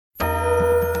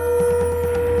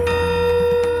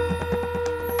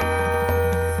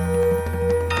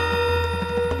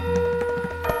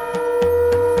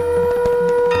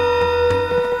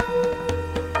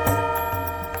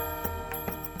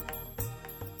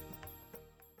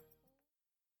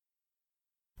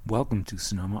Welcome to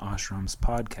Sonoma Ashram's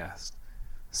podcast,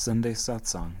 Sunday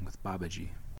Satsang with Babaji.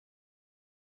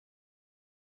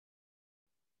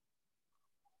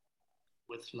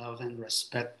 With love and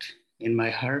respect in my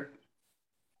heart,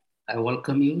 I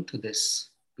welcome you to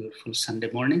this beautiful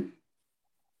Sunday morning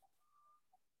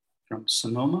from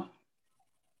Sonoma.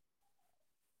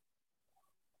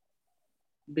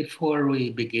 Before we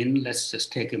begin, let's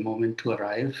just take a moment to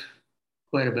arrive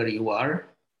wherever you are.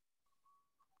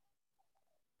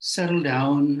 Settle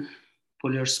down,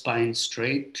 pull your spine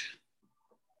straight,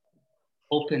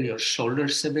 open your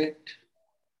shoulders a bit,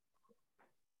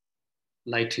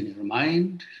 lighten your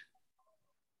mind.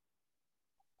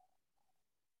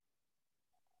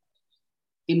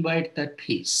 Invite that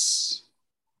peace,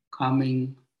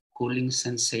 calming, cooling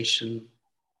sensation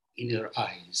in your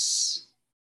eyes.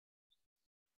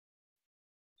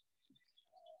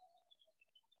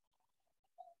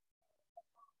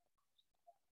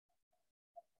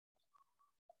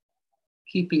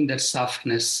 Keeping that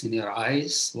softness in your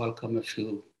eyes, welcome a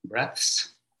few breaths.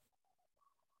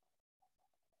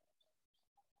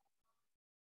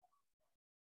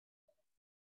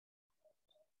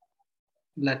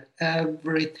 Let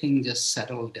everything just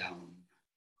settle down,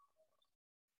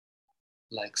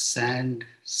 like sand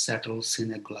settles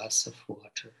in a glass of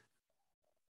water.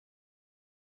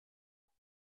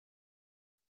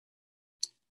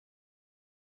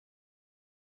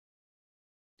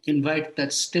 Invite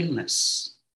that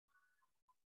stillness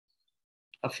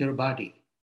of your body.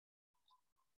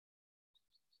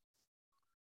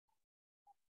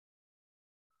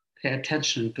 Pay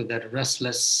attention to that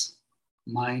restless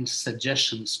mind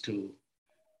suggestions to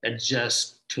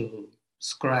adjust, to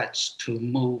scratch, to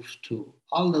move, to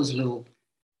all those little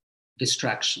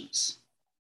distractions.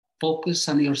 Focus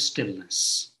on your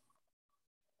stillness.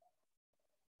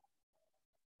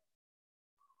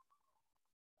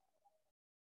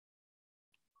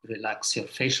 Relax your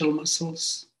facial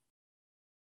muscles,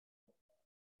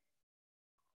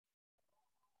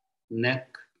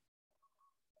 neck,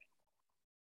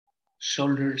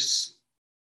 shoulders,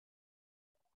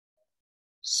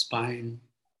 spine.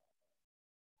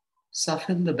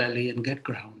 Soften the belly and get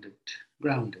grounded.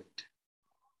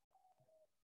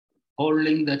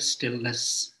 Holding that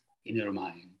stillness in your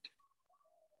mind.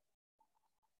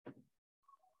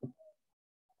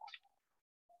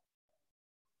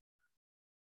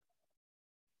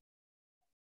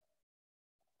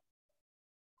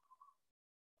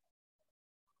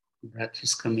 Breath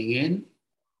is coming in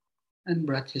and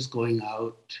breath is going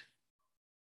out.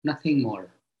 Nothing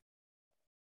more.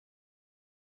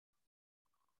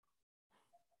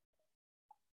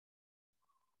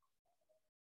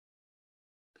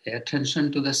 Pay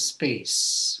attention to the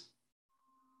space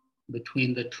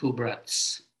between the two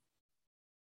breaths.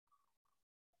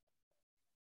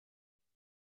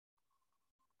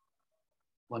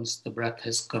 Once the breath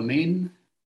has come in,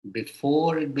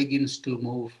 before it begins to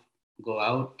move, go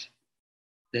out,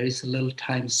 there is a little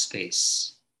time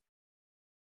space.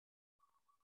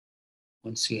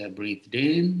 Once you have breathed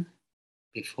in,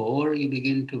 before you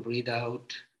begin to breathe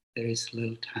out, there is a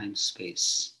little time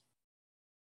space.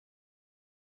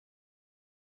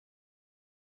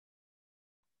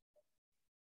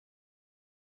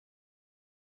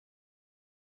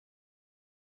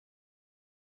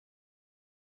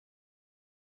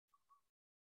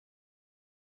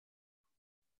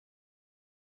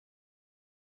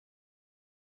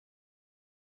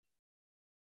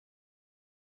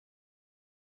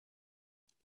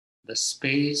 The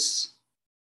space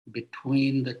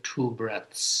between the two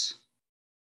breaths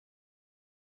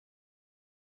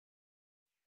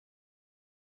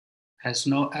has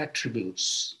no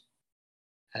attributes,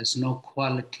 has no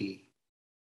quality,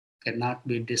 cannot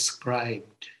be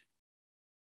described.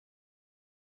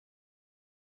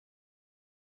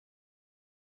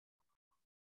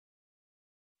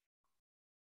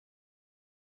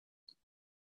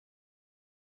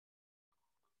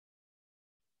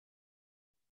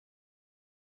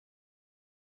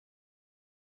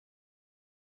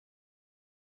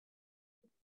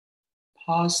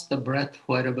 Pause the breath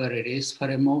wherever it is for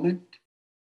a moment.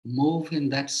 Move in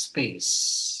that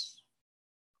space.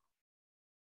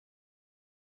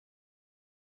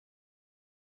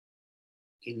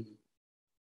 In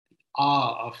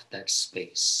awe of that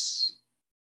space,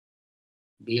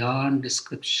 beyond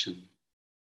description.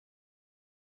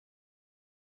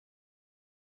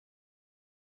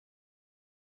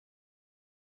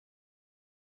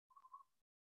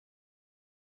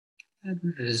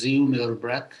 And resume your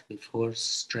breath before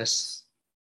stress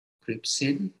creeps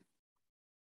in.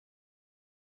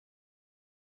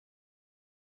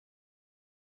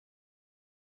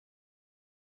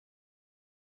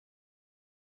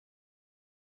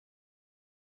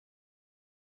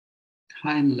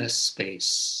 timeless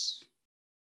space.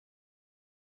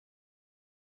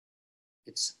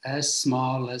 It's as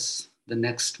small as the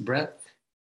next breath,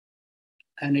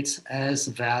 and it's as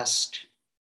vast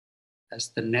as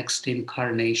the next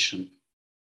incarnation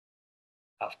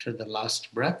after the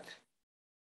last breath,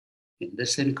 in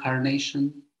this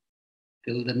incarnation,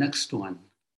 till the next one.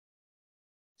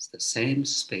 It's the same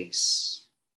space.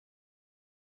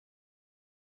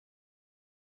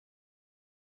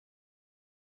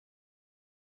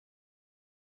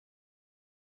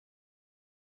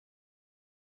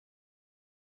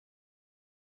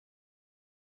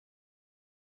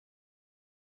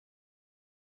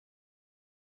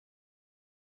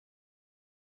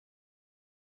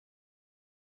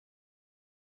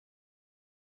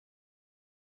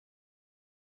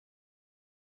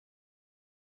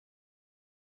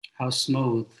 How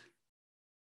smooth,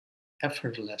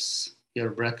 effortless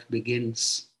your breath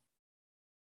begins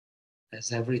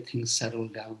as everything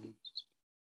settles down.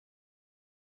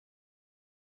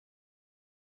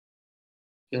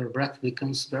 Your breath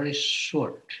becomes very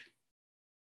short.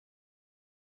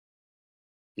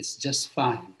 It's just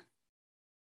fine.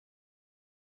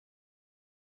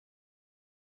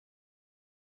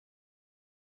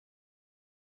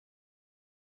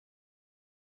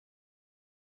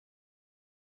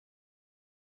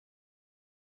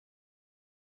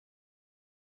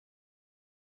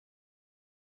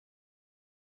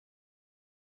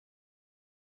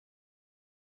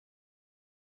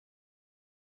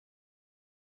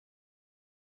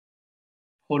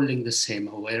 Holding the same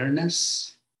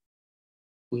awareness,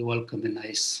 we welcome a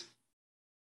nice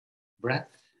breath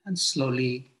and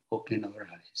slowly open our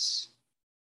eyes.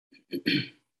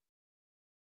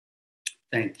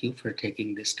 Thank you for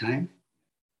taking this time.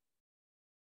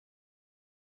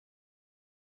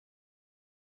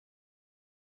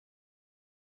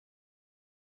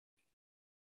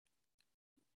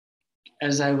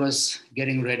 As I was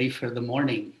getting ready for the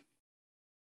morning,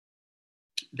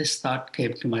 this thought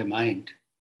came to my mind.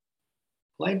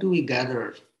 Why do we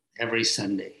gather every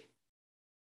Sunday?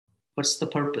 What's the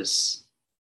purpose?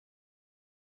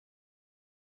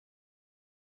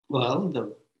 Well,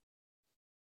 the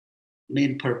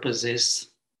main purpose is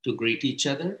to greet each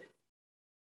other,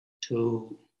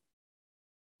 to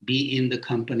be in the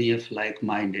company of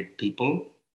like-minded people,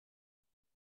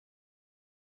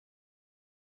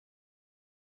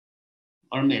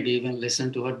 or maybe even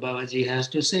listen to what Babaji has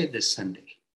to say this Sunday.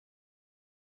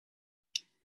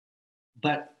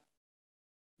 But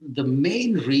the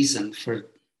main reason for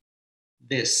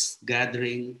this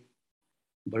gathering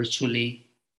virtually,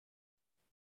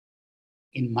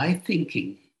 in my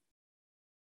thinking,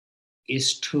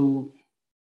 is to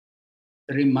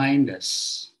remind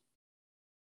us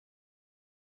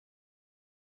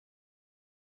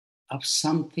of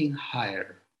something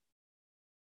higher.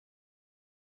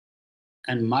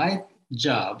 And my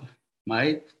job,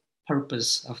 my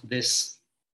purpose of this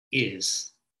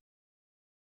is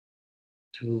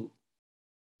to,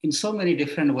 in so many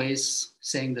different ways,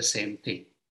 saying the same thing.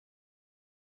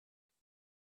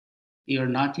 You're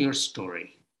not your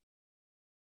story.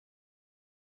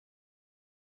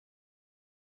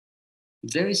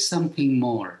 There is something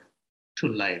more to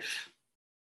life.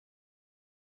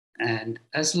 And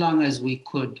as long as we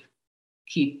could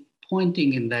keep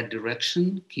pointing in that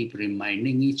direction, keep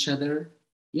reminding each other,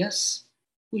 yes,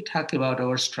 we talk about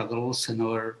our struggles and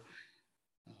our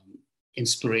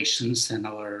inspirations and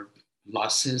our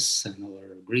losses and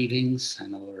our grievings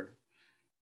and our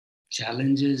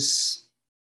challenges,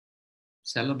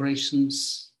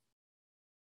 celebrations.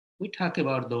 We talk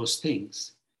about those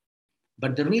things,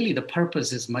 but really the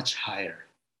purpose is much higher.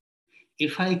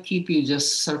 If I keep you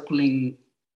just circling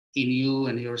in you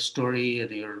and your story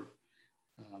and your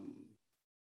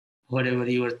whatever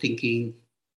you are thinking,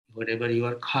 whatever you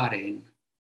are caught in,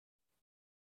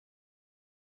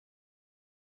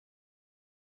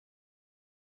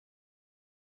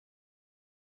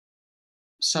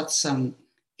 satsang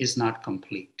is not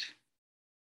complete.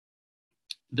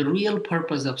 The real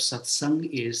purpose of satsang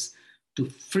is to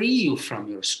free you from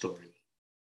your story.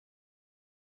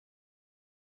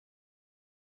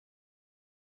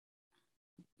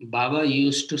 Baba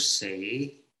used to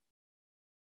say,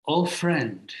 "Oh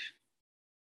friend,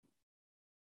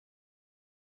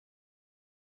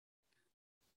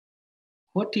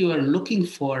 what you are looking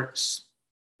for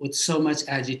with so much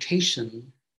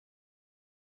agitation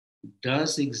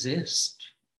does exist.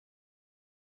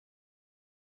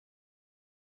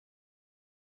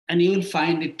 And you will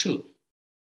find it too.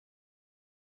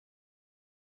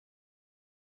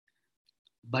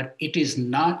 But it is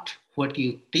not what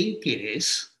you think it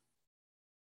is.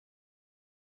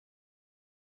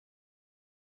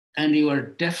 And you are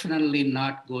definitely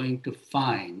not going to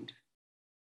find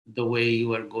the way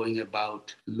you are going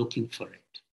about looking for it.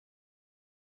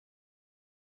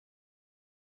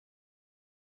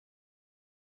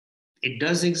 It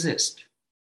does exist,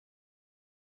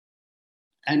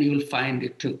 and you will find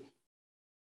it too.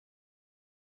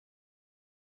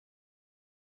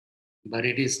 But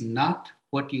it is not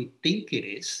what you think it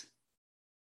is.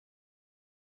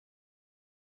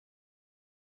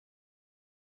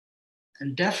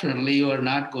 And definitely you are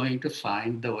not going to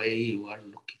find the way you are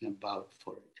looking about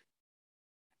for it.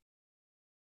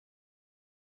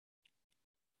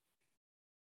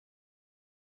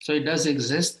 So it does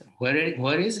exist.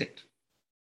 Where is it?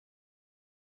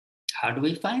 How do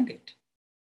we find it?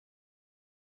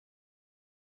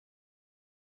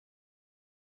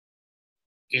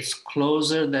 It's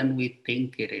closer than we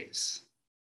think it is.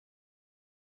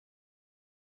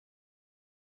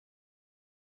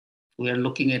 We are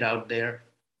looking it out there.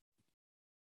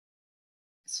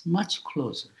 It's much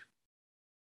closer.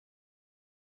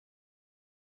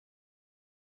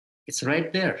 It's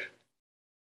right there.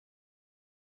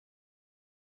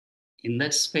 In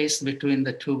that space between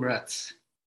the two breaths.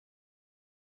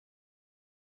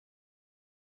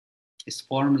 It's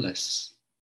formless.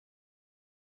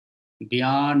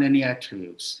 Beyond any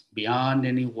attributes, beyond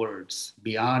any words,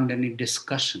 beyond any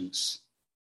discussions.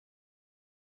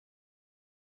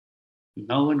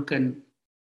 No one can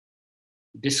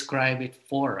describe it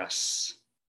for us.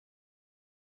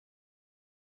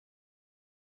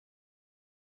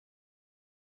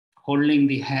 Holding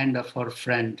the hand of our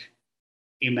friend,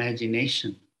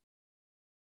 imagination.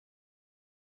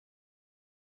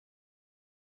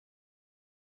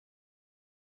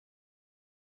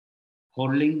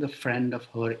 Holding the friend of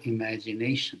her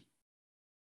imagination.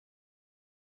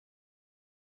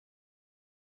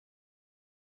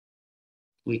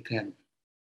 We can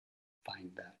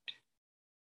find that.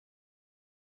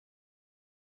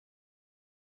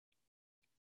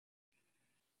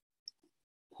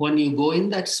 When you go in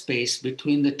that space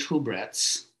between the two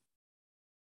breaths,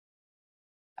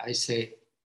 I say,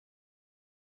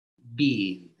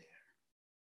 be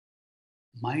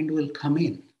there. Mind will come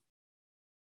in.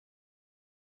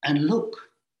 And look,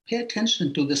 pay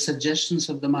attention to the suggestions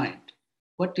of the mind,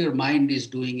 what your mind is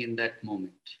doing in that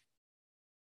moment.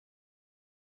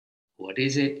 What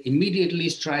is it? Immediately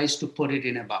tries to put it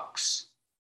in a box,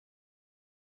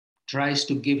 tries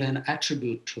to give an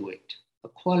attribute to it, a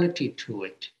quality to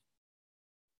it.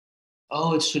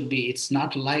 Oh, it should be, it's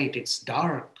not light, it's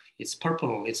dark, it's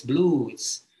purple, it's blue,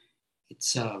 it's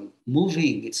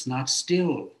moving, it's not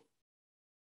still,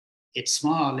 it's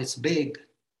small, it's big.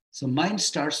 So mind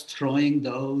starts throwing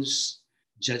those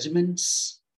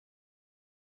judgments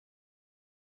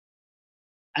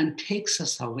and takes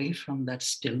us away from that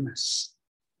stillness.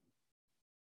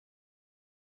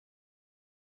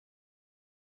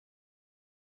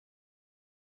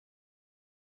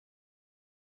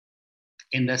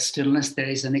 In that stillness, there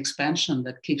is an expansion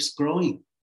that keeps growing,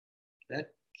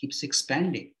 that keeps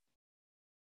expanding.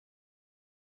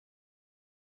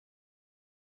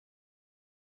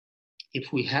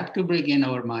 If we have to bring in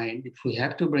our mind, if we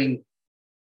have to bring,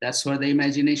 that's where the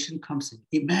imagination comes in.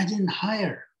 Imagine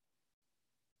higher.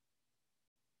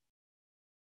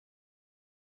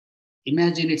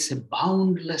 Imagine it's a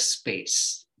boundless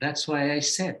space. That's why I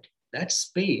said that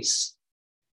space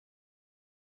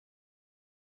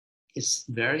is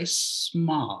very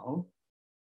small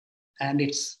and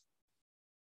it's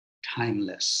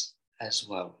timeless as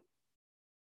well.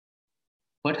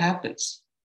 What happens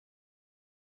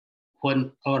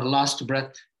when our last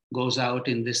breath goes out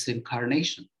in this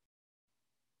incarnation?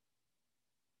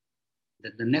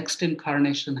 That the next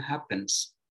incarnation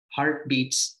happens, heart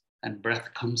beats and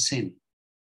breath comes in.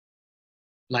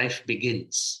 Life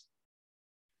begins.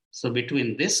 So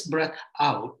between this breath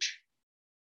out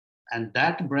and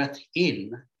that breath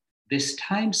in, this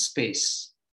time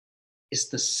space is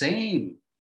the same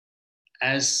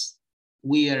as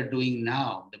we are doing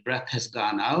now. The breath has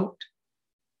gone out,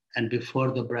 and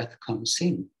before the breath comes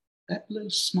in, that little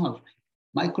small thing,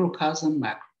 microcosm,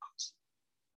 macrocosm.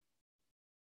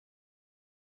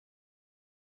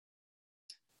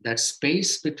 That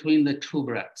space between the two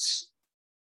breaths.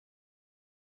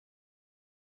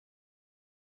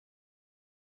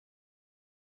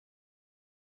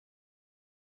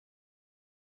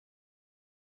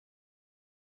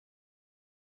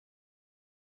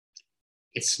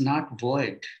 It's not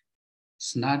void.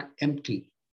 It's not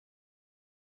empty.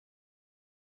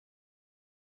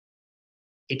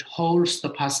 It holds the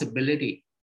possibility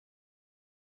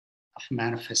of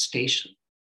manifestation.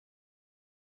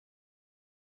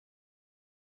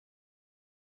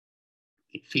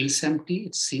 It feels empty,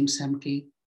 it seems empty,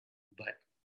 but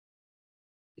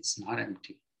it's not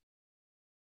empty.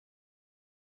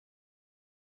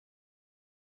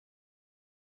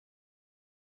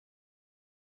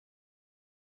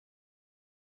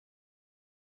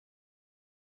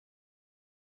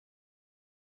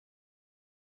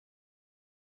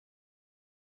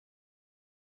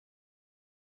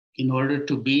 In order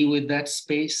to be with that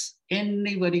space,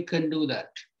 anybody can do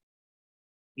that.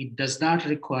 It does not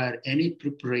require any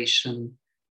preparation.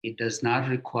 It does not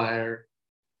require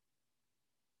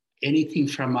anything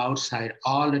from outside.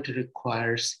 All it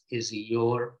requires is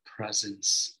your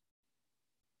presence.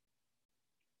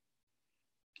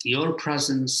 Your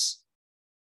presence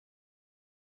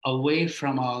away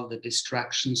from all the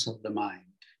distractions of the mind,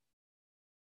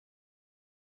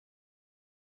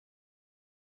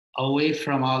 away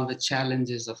from all the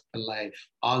challenges of the life,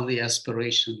 all the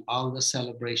aspiration, all the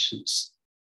celebrations,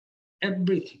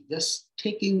 everything, just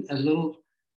taking a little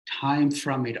time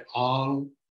from it all,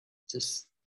 just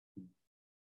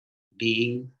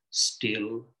being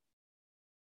still,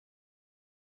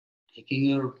 taking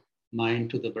your mind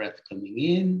to the breath coming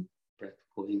in, breath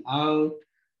going out,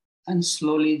 and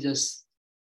slowly just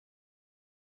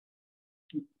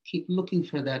keep looking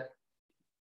for that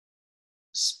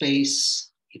space.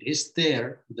 It is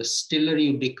there. The stiller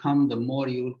you become, the more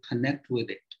you will connect with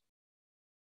it.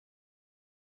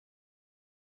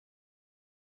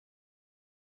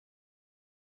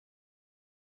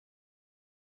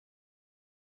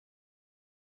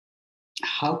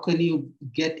 How can you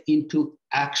get into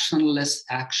actionless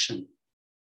action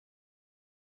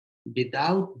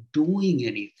without doing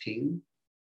anything?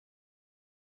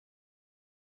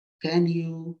 Can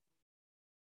you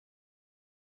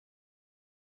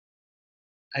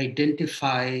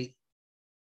identify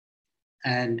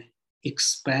and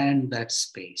expand that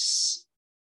space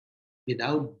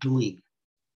without doing?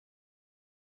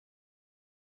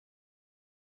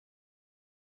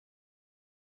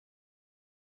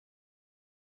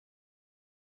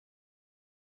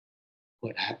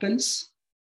 What happens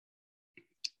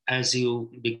as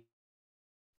you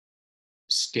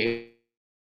stay,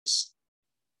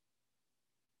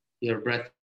 your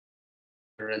breath,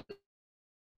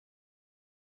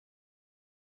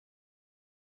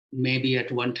 maybe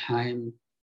at one time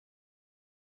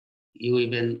you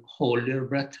even hold your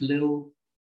breath a little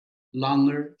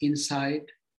longer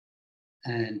inside,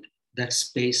 and that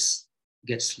space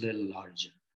gets a little larger.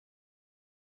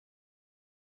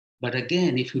 But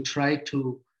again, if you try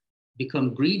to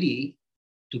become greedy,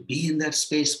 to be in that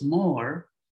space more,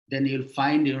 then you'll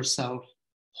find yourself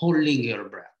holding your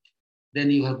breath.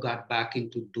 Then you have got back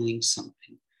into doing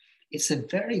something. It's a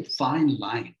very fine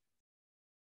line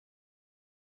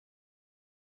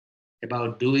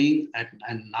about doing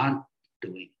and not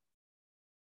doing.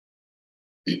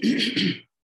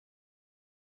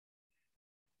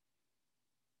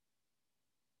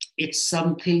 It's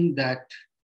something that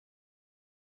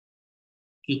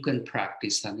you can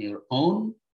practice on your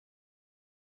own.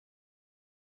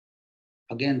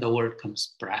 Again, the word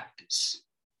comes practice.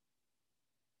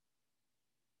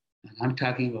 And I'm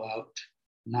talking about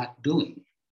not doing.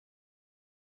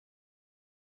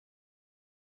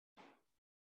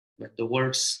 But the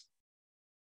words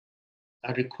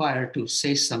are required to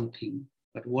say something,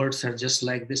 but words are just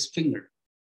like this finger.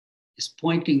 It's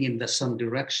pointing in some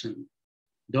direction.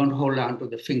 Don't hold on to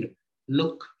the finger.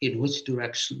 Look in which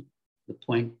direction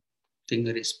the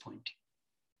finger is pointing.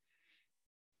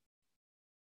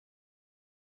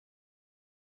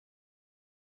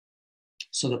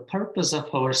 So the purpose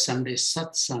of our Sunday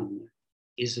satsang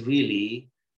is really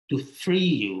to free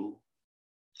you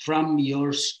from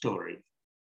your story.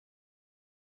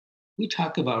 We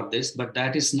talk about this, but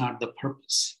that is not the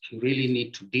purpose. You really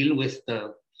need to deal with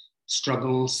the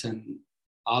struggles and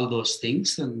all those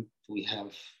things, and we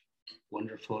have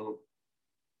wonderful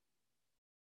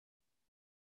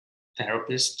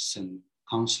therapists and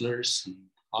counselors and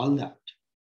all that.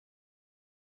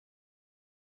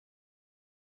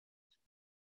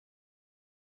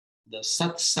 The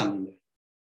satsang,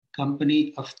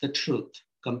 company of the truth,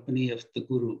 company of the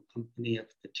guru, company of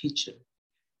the teacher,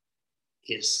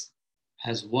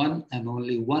 has one and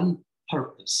only one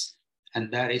purpose,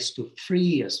 and that is to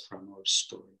free us from our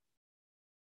story.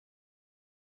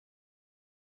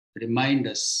 Remind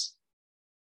us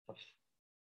of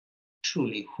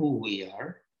truly who we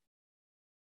are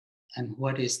and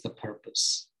what is the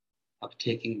purpose of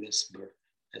taking this birth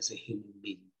as a human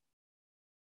being.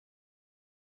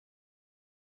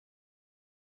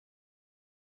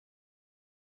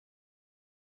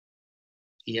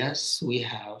 Yes, we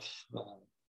have,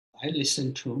 I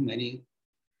listen to many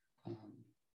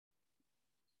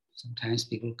Sometimes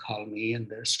people call me and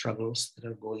their struggles that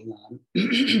are going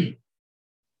on.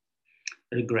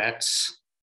 Regrets.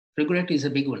 Regret is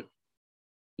a big one.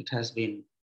 It has been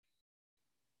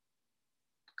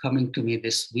coming to me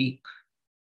this week.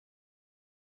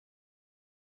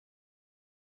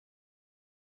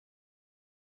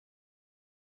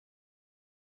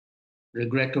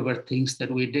 Regret over things that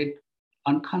we did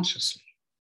unconsciously,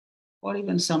 or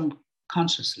even some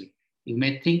consciously. You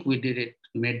may think we did it,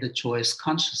 we made the choice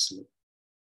consciously,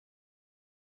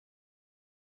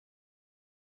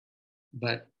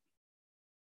 but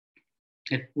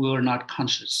we were not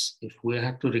conscious. If we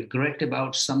had to regret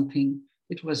about something,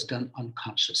 it was done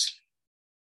unconsciously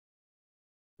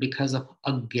because of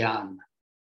agyan.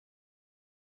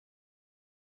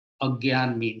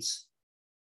 Agyan means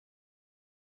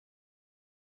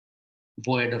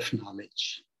void of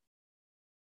knowledge.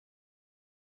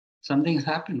 Something has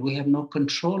happened, we have no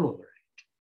control over it.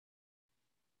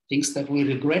 Things that we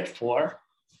regret for,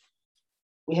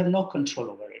 we have no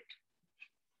control over it.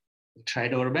 We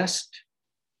tried our best.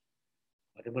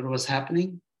 Whatever was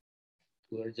happening,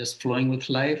 we were just flowing with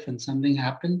life, and something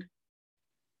happened.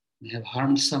 May have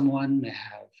harmed someone, may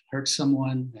have hurt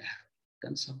someone, may have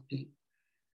done something.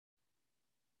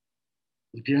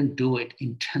 We didn't do it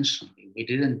intentionally. We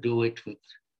didn't do it with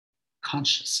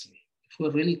consciously. If we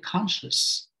were really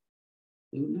conscious,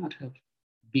 we would not have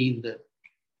been the.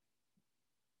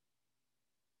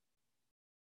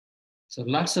 So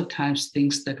lots of times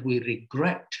things that we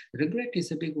regret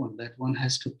is a big one that one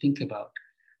has to think about.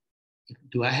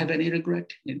 Do I have any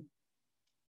regret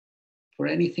for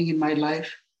anything in my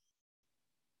life?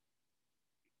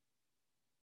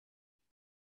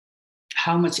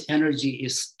 How much energy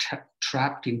is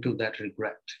trapped into that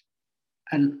regret?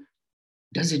 And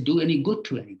does it do any good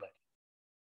to anybody?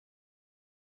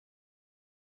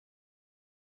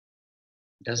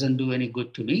 It doesn't do any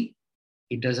good to me.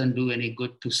 It doesn't do any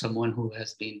good to someone who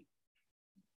has been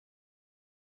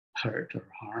hurt or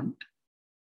harmed.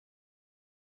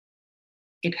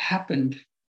 It happened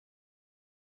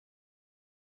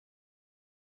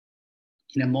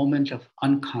in a moment of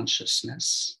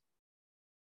unconsciousness.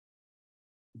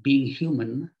 Being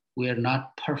human, we are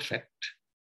not perfect.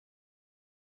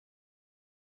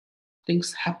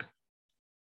 Things happen.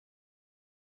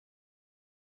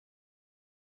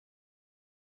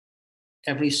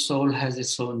 Every soul has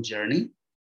its own journey,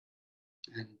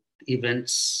 and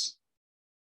events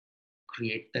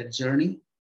create that journey.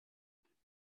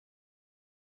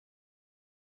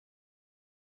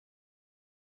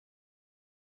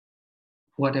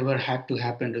 Whatever had to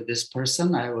happen to this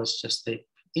person, I was just the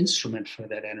instrument for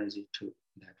that energy to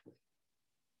that way.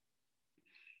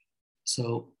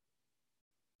 So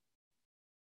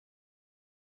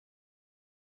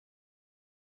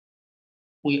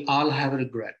we all have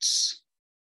regrets,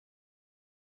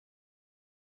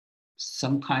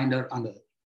 some kind or another.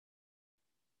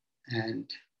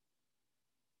 And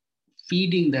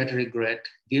feeding that regret,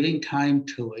 giving time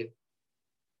to it,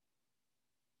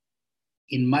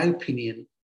 in my opinion,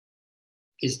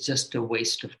 is just a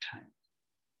waste of time.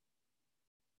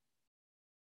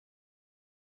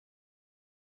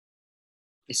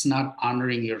 It's not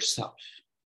honoring yourself.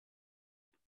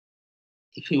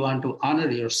 If you want to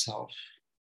honor yourself,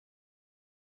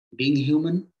 being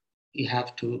human, you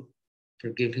have to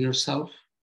forgive yourself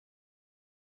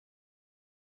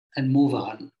and move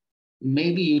on.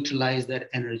 Maybe utilize that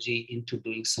energy into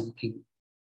doing something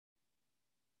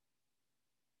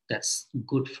that's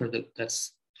good for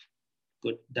that's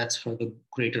for the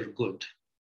greater good.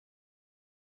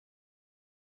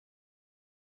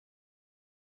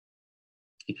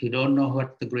 If you don't know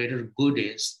what the greater good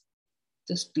is,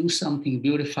 just do something,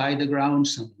 beautify the ground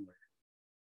somewhere,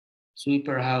 sweep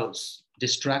your house,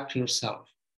 distract yourself.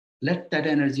 Let that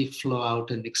energy flow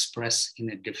out and express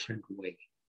in a different way.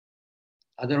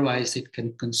 Otherwise, it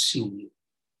can consume you.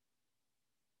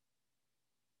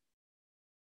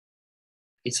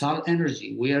 It's all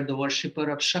energy. We are the worshiper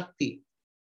of Shakti.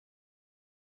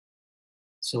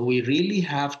 So we really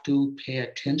have to pay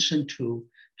attention to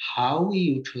how we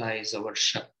utilize our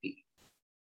Shakti,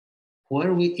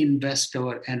 where we invest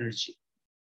our energy.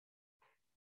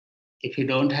 If you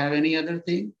don't have any other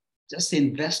thing, just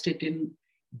invest it in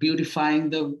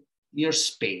beautifying your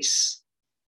space.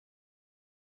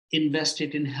 Invest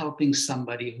it in helping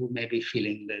somebody who may be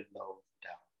feeling a little low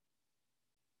down.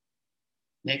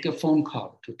 Make a phone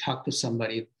call to talk to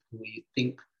somebody who you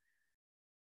think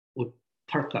would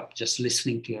perk up just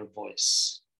listening to your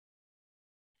voice.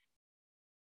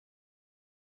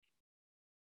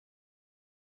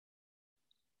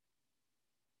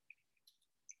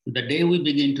 The day we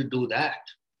begin to do that,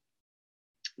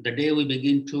 The day we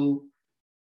begin to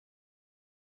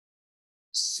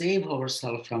save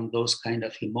ourselves from those kind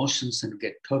of emotions and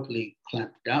get totally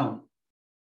clamped down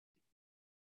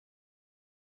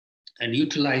and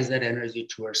utilize that energy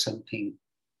towards something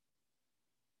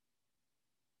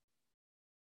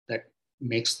that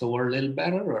makes the world a little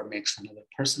better or makes another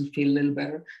person feel a little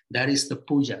better, that is the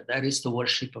puja, that is the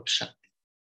worship of Shakti.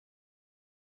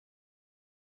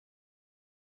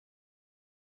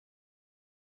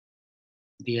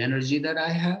 The energy that I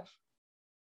have,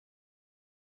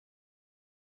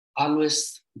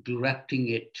 always directing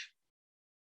it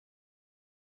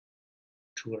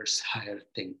towards higher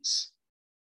things.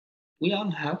 We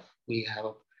have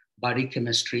body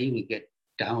chemistry, we get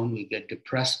down, we get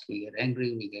depressed, we get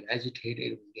angry, we get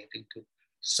agitated, we get into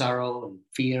sorrow and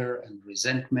fear and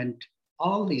resentment.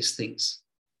 All these things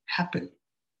happen.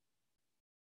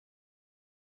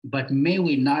 But may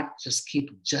we not just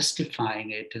keep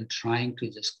justifying it and trying to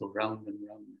just go round and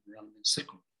round and round in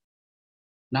circle.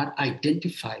 Not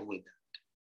identify with that.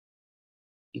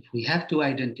 If we have to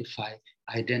identify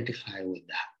with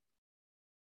that.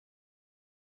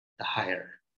 The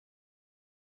higher,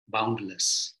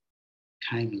 boundless,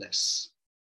 timeless,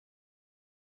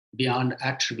 beyond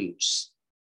attributes.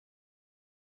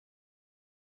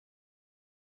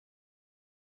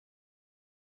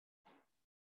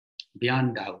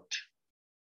 Beyond doubt.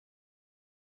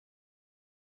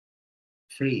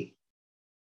 Free.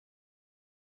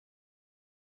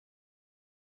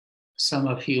 Some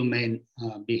of you may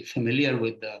be familiar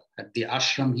with at the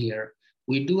ashram here,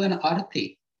 we do an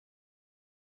arati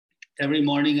every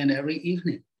morning and every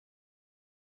evening.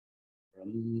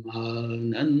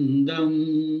 Brahmanandam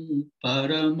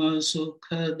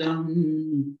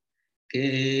paramasukhadam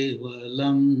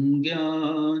kevalam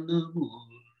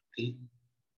jnanamurti.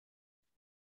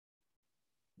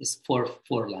 It's four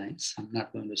lines. I'm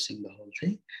not going to sing the whole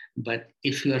thing. But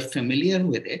if you are familiar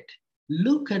with it,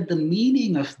 look at the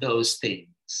meaning of those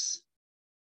things.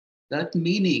 That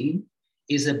meaning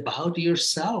is about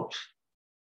yourself.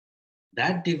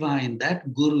 That divine,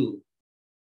 that guru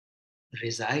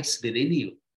resides within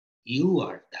you. You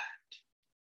are that.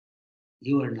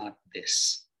 You are not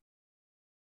this.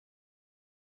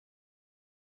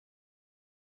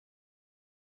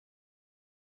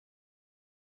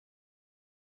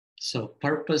 So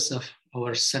purpose of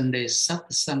our Sunday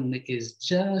satsang is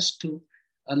just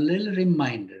a little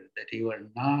reminder that you are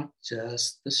not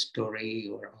just the story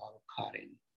you are all caught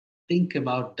in. Think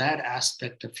about that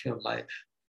aspect of your life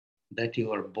that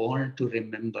you are born to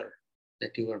remember,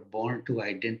 that you are born to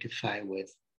identify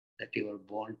with, that you are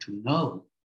born to know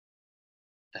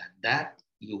that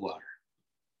you are.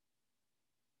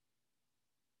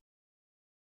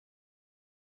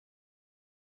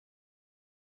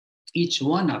 Each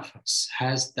one of us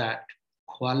has that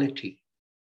quality.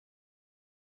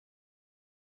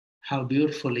 How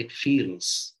beautiful it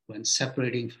feels when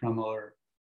separating from our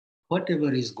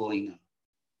whatever is going on.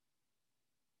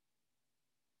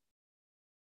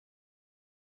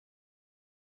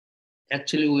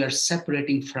 Actually, we are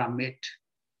separating from it.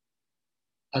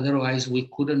 Otherwise, we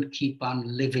couldn't keep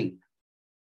on living.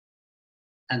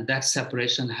 And that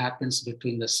separation happens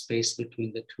between the space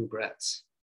between the two breaths.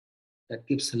 That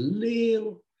gives a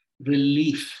little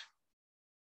relief.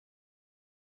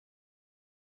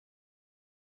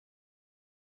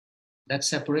 That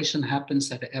separation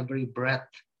happens at every breath.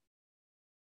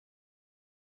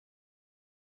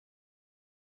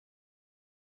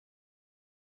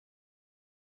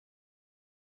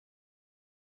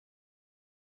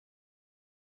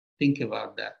 Think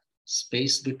about that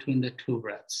space between the two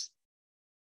breaths.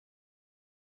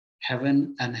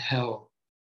 Heaven and hell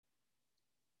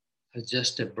are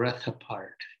just a breath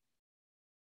apart.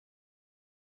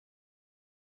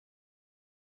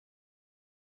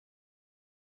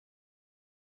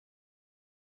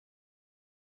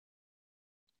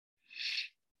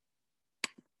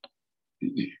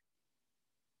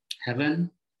 Heaven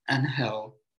and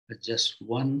hell are just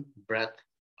one breath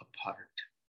apart.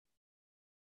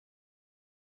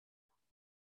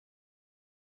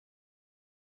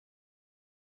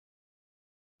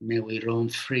 May we roam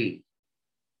free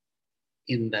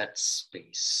in that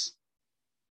space.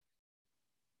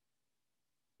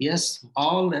 Yes,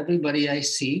 everybody I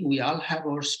see, we all have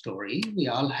our story. We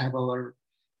all have our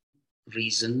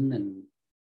reason and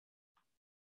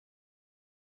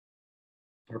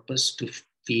purpose to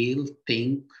feel,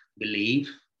 think, believe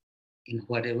in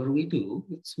whatever we do.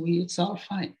 It's all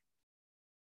fine.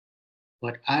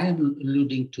 But I am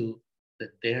alluding to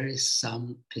that there is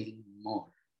something more.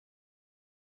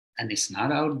 And it's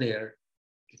not out there,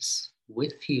 it's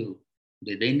with you,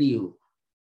 within you,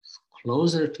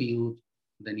 closer to you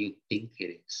than you think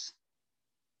it is.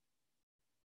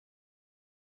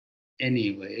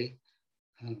 Anyway,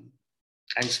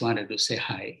 I just wanted to say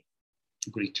hi,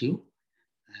 greet you,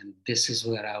 and this is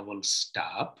where I will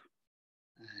stop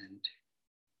and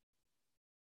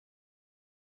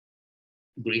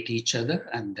greet each other,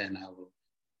 and then I will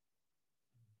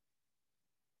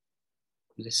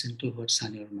listen to what's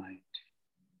on your mind.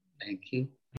 Thank you.